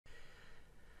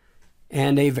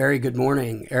And a very good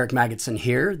morning. Eric Magidson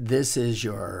here. This is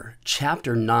your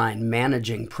Chapter 9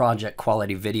 Managing Project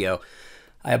Quality video.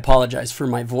 I apologize for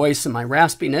my voice and my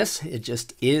raspiness. It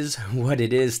just is what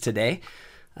it is today.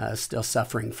 Still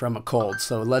suffering from a cold.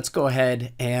 So let's go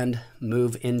ahead and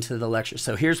move into the lecture.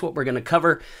 So here's what we're going to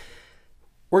cover.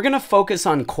 We're going to focus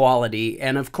on quality.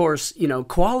 And of course,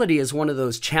 quality is one of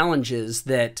those challenges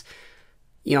that,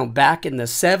 back in the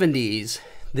 70s,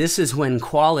 this is when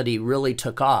quality really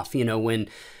took off, when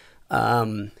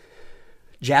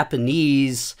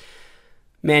Japanese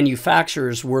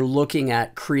manufacturers were looking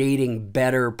at creating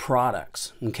better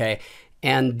products, okay?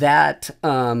 And that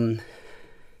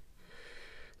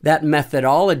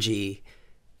methodology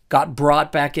got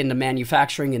brought back into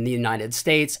manufacturing in the United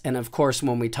States. And of course,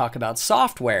 when we talk about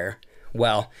software,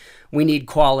 well, we need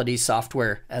quality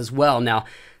software as well. Now,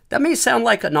 that may sound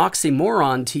like an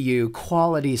oxymoron to you,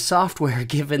 quality software,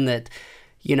 given that,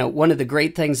 one of the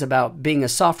great things about being a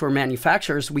software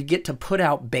manufacturer is we get to put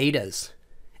out betas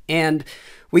and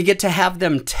we get to have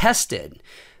them tested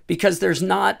because there's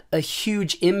not a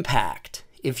huge impact,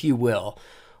 if you will,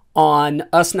 on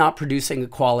us not producing a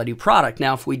quality product.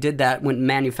 Now, if we did that when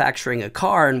manufacturing a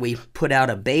car and we put out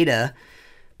a beta,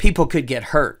 people could get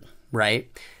hurt,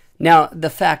 right? Now, the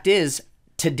fact is,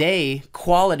 today,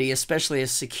 quality, especially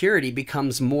as security,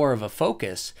 becomes more of a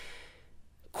focus.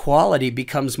 Quality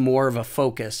becomes more of a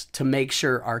focus to make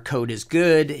sure our code is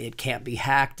good, it can't be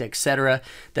hacked, etc.,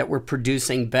 that we're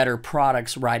producing better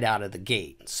products right out of the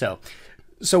gate. So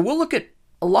we'll look at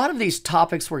a lot of these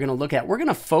topics we're going to look at. We're going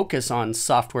to focus on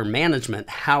software management.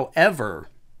 However,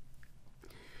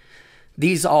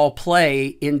 these all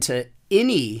play into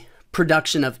any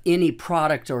production of any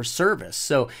product or service.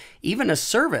 So even a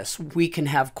service, we can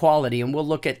have quality, and we'll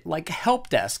look at like help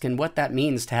desk and what that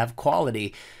means to have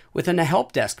quality within a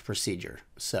help desk procedure.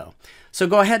 So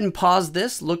go ahead and pause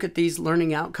this, look at these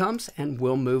learning outcomes, and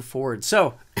we'll move forward.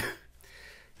 So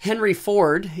Henry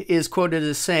Ford is quoted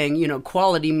as saying,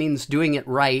 quality means doing it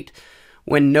right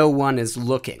when no one is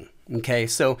looking. Okay,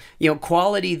 so,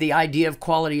 quality, the idea of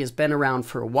quality has been around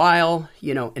for a while,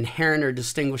 inherent or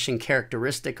distinguishing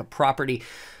characteristic, a property,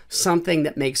 something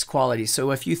that makes quality.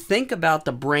 So if you think about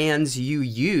the brands you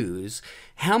use,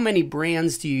 how many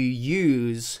brands do you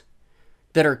use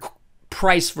that are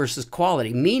price versus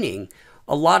quality? Meaning,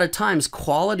 a lot of times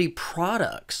quality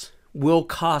products will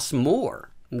cost more.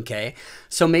 Okay,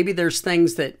 so maybe there's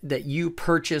things that you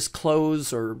purchase,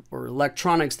 clothes or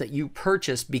electronics that you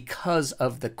purchase because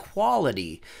of the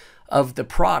quality of the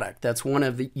product. That's one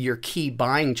of your key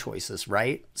buying choices,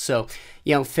 right? So,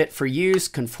 fit for use,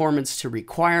 conformance to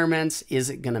requirements. Is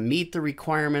it going to meet the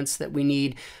requirements that we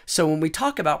need? So when we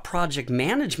talk about project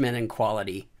management and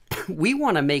quality, we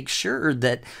want to make sure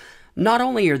that not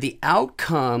only are the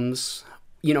outcomes,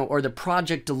 or the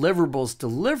project deliverables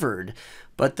delivered,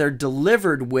 but they're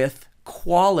delivered with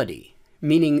quality,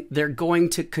 meaning they're going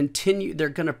to continue, they're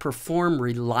going to perform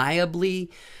reliably,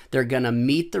 they're going to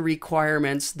meet the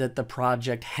requirements that the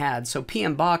project had. So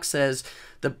PMBOK says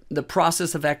the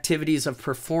process of activities of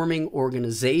performing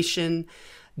organization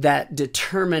that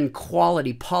determine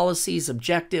quality policies,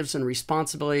 objectives, and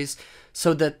responsibilities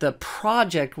so that the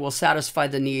project will satisfy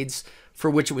the needs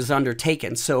for which it was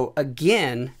undertaken. So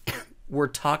again, we're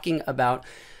talking about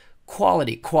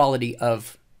quality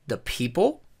of the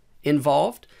people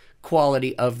involved,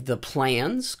 quality of the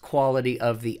plans, quality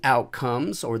of the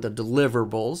outcomes or the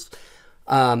deliverables,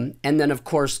 and then of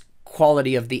course,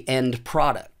 quality of the end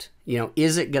product.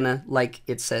 Is it gonna, like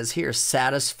it says here,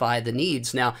 satisfy the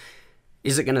needs? Now,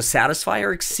 is it gonna satisfy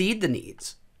or exceed the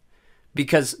needs?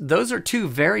 Because those are two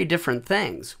very different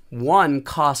things. One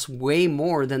costs way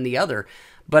more than the other.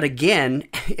 But again,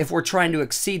 if we're trying to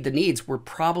exceed the needs, we're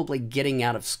probably getting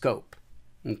out of scope,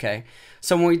 okay?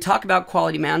 So when we talk about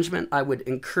quality management, I would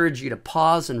encourage you to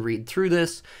pause and read through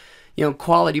this.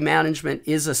 Quality management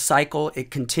is a cycle.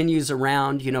 It continues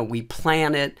around. We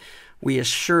plan it, we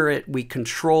assure it, we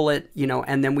control it,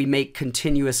 and then we make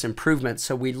continuous improvements.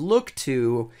 So we look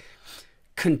to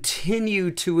continue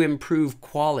to improve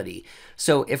quality.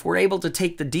 So if we're able to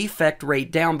take the defect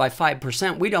rate down by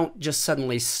 5%, we don't just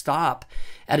suddenly stop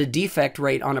at a defect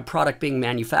rate on a product being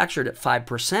manufactured at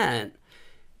 5%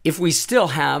 if we still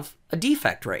have a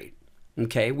defect rate.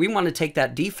 Okay, we want to take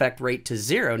that defect rate to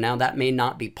 0. Now that may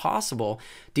not be possible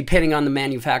depending on the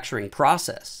manufacturing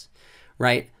process,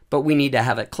 right? But we need to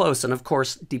have it close. And of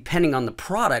course, depending on the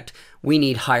product, we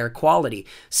need higher quality.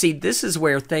 See, this is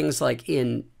where things like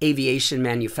in aviation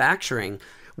manufacturing,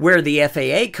 where the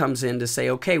FAA comes in to say,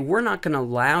 okay, we're not going to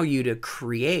allow you to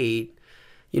create,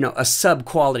 a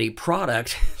sub-quality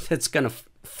product that's going to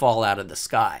fall out of the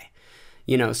sky.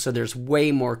 So there's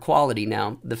way more quality.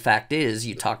 Now, the fact is,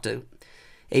 you talk to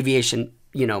aviation,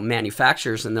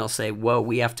 manufacturers, and they'll say, whoa,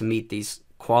 we have to meet these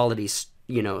quality,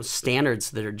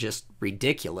 standards that are just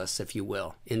ridiculous, if you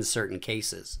will, in certain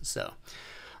cases. So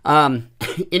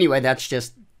anyway, that's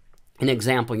just an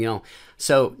example,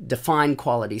 So define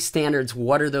quality standards.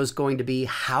 What are those going to be?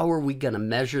 How are we going to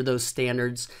measure those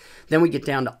standards? Then we get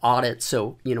down to audit.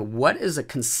 So, what is a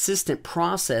consistent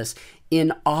process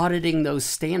in auditing those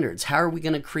standards? How are we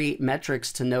going to create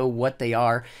metrics to know what they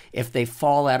are, if they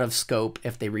fall out of scope,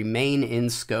 if they remain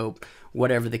in scope,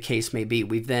 whatever the case may be?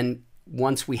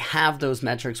 Once we have those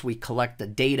metrics, we collect the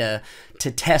data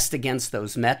to test against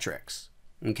those metrics.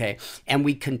 Okay. And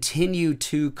we continue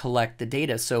to collect the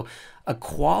data. So a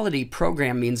quality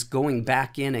program means going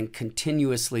back in and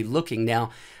continuously looking.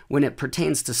 Now, when it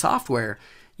pertains to software,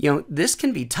 this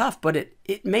can be tough, but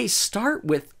it may start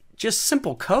with just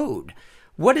simple code.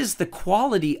 What is the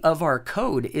quality of our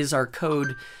code? Is our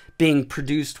code being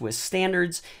produced with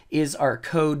standards? Is our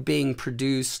code being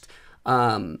produced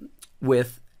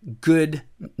with good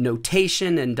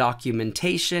notation and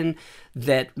documentation?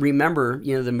 That, remember,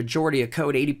 the majority of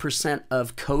code, 80%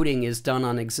 of coding is done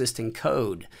on existing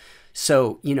code.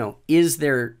 So, is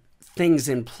there things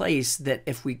in place that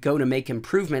if we go to make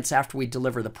improvements after we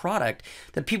deliver the product,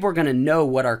 that people are going to know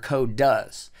what our code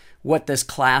does, what this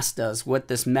class does, what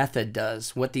this method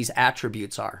does, what these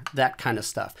attributes are, that kind of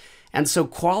stuff. And so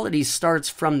quality starts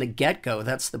from the get-go.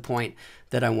 That's the point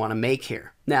that I want to make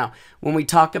here. Now, when we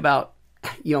talk about,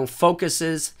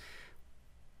 focuses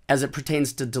as it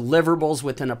pertains to deliverables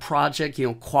within a project,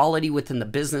 quality within the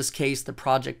business case, the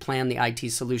project plan, the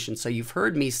IT solution. So you've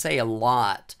heard me say a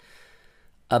lot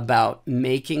about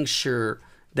making sure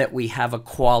that we have a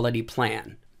quality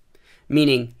plan,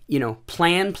 meaning,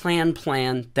 plan,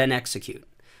 then execute.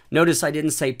 Notice I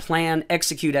didn't say plan,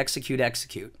 execute, execute,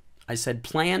 execute. I said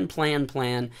plan,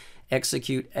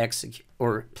 execute,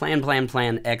 or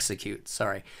plan, execute.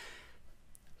 Sorry.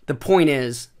 The point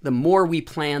is, the more we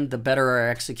plan, the better our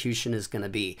execution is going to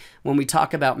be. When we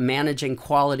talk about managing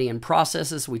quality and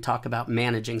processes, we talk about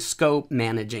managing scope,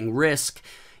 managing risk,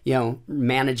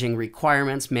 managing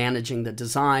requirements, managing the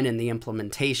design and the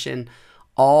implementation,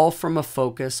 all from a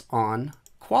focus on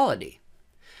quality.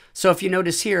 So if you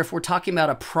notice here, if we're talking about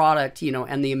a product,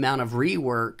 and the amount of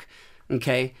rework,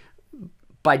 okay,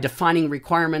 by defining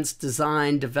requirements,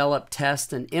 design, develop,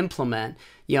 test, and implement,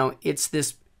 it's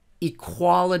this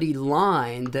equality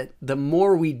line that the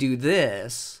more we do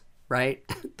this, right,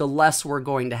 the less we're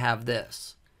going to have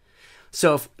this.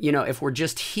 So if we're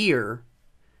just here,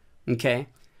 okay,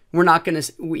 we're not going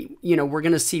to, we're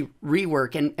going to see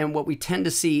rework. And what we tend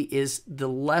to see is the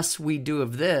less we do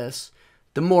of this,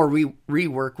 the more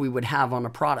rework we would have on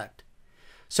a product.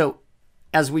 So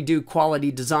as we do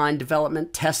quality design,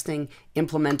 development, testing,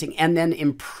 implementing, and then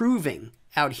improving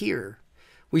out here,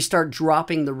 we start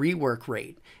dropping the rework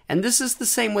rate. And this is the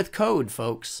same with code,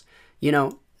 folks.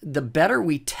 The better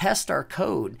we test our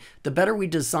code, the better we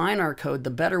design our code, the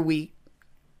better we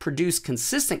produce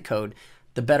consistent code,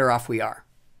 the better off we are.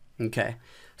 Okay.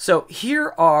 So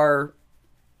here are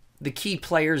the key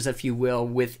players, if you will,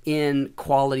 within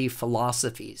quality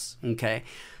philosophies. Okay.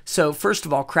 So first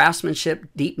of all, craftsmanship,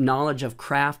 deep knowledge of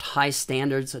craft, high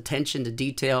standards, attention to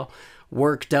detail,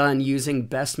 work done using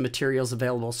best materials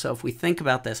available. So if we think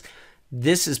about this,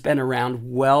 this has been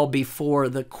around well before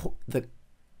the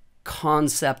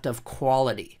concept of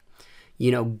quality.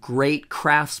 Great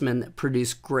craftsmen that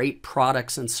produce great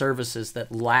products and services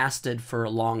that lasted for a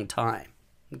long time.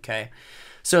 Okay.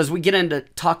 So as we get into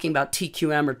talking about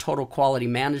TQM or total quality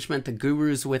management, the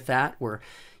gurus with that were,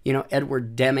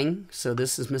 Edward Deming. So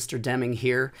this is Mr. Deming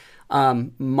here.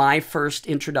 My first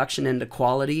introduction into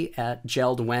quality at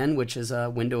JELD-WEN, which is a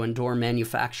window and door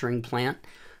manufacturing plant.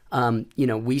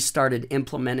 We started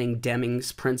implementing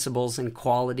Deming's principles in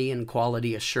quality and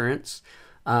quality assurance.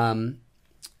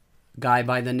 Guy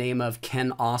by the name of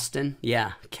Ken Austin.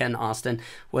 Yeah, Ken Austin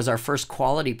was our first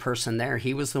quality person there.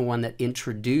 He was the one that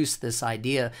introduced this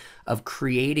idea of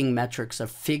creating metrics, of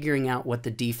figuring out what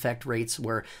the defect rates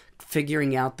were,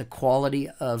 figuring out the quality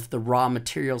of the raw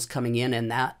materials coming in,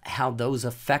 and how those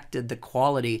affected the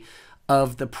quality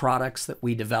of the products that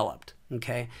we developed.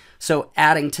 Okay, so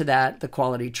adding to that, the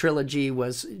quality trilogy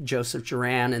was Joseph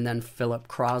Juran and then Philip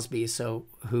Crosby,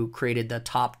 who created the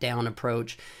top-down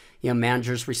approach.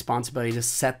 Manager's responsibility to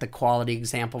set the quality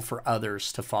example for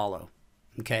others to follow.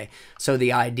 Okay, so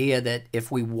the idea that if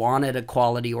we wanted a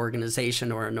quality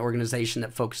organization or an organization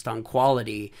that focused on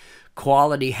quality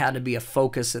had to be a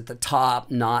focus at the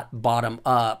top, not bottom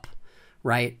up,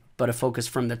 right? but a focus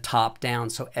from the top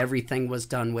down. So everything was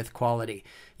done with quality.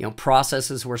 You know,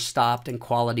 processes were stopped and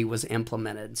quality was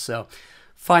implemented. So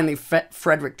finally,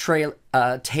 Frederick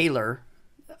Taylor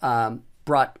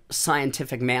brought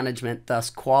scientific management,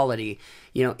 thus quality,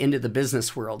 you know, into the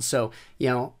business world. So, you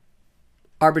know,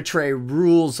 arbitrary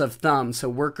rules of thumb. So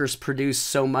workers produce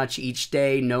so much each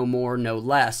day, no more, no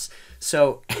less.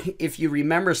 So if you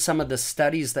remember some of the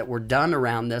studies that were done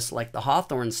around this, like the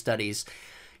Hawthorne studies,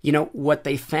 you know, what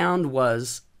they found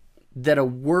was that a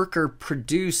worker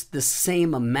produced the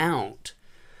same amount,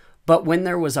 but when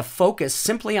there was a focus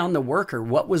simply on the worker,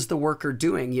 what was the worker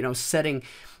doing? You know, setting,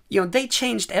 you know, they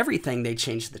changed everything. They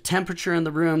changed the temperature in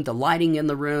the room, the lighting in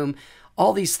the room,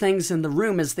 all these things in the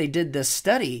room as they did this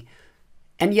study.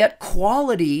 And yet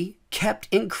quality kept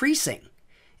increasing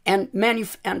and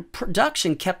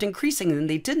production kept increasing. And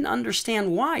they didn't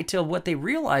understand why till what they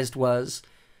realized was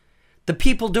the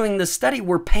people doing the study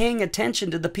were paying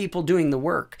attention to the people doing the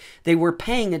work. They were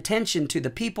paying attention to the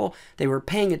people. They were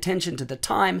paying attention to the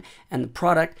time and the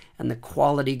product, and the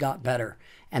quality got better.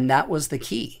 And that was the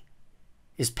key,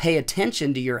 is pay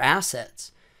attention to your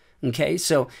assets. Okay,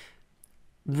 so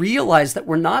realize that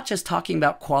we're not just talking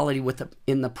about quality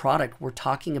in the product, we're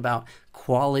talking about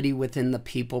quality within the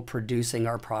people producing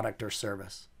our product or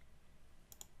service.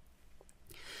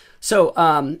 So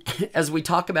as we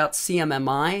talk about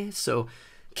CMMI, so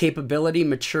capability,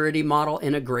 maturity, model,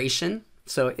 integration.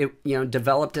 So it, you know,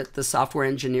 developed at the Software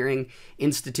Engineering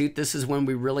Institute. This is when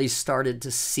we really started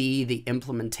to see the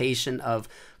implementation of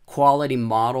quality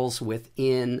models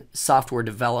within software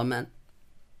development.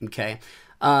 Okay.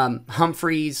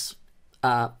 Humphreys,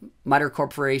 MITRE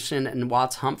Corporation and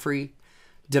Watts Humphrey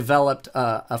developed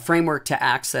a framework to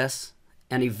access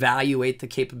and evaluate the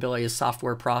capability of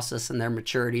software process and their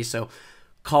maturity. So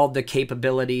called the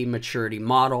Capability Maturity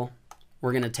Model.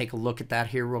 We're going to take a look at that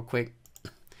here real quick.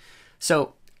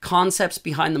 So concepts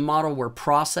behind the model were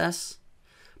process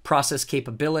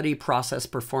capability, process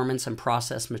performance, and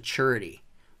process maturity.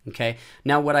 Okay.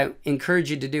 Now what I encourage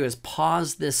you to do is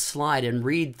pause this slide and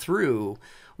read through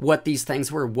what these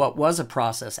things were. What was a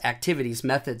process? Activities,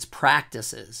 methods,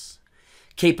 practices.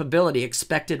 Capability,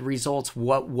 expected results.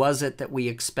 What was it that we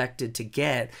expected to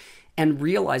get? And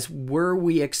realize, were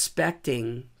we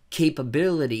expecting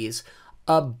capabilities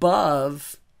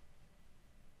above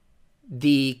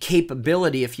the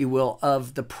capability, if you will,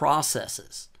 of the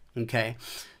processes? Okay.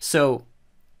 So,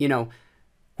 you know,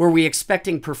 were we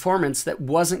expecting performance that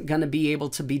wasn't going to be able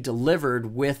to be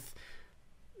delivered with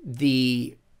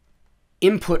the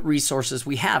input resources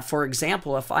we have? For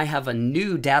example, if I have a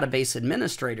new database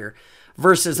administrator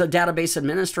versus a database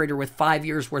administrator with 5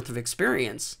 years worth of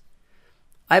experience,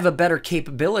 I have a better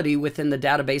capability within the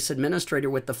database administrator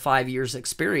with the 5 years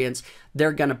experience.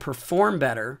 They're going to perform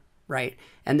better, right?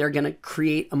 And they're going to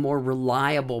create a more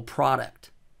reliable product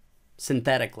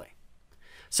synthetically.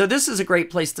 So this is a great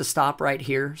place to stop right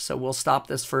here. So we'll stop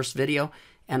this first video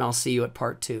and I'll see you at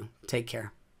part 2. Take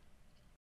care.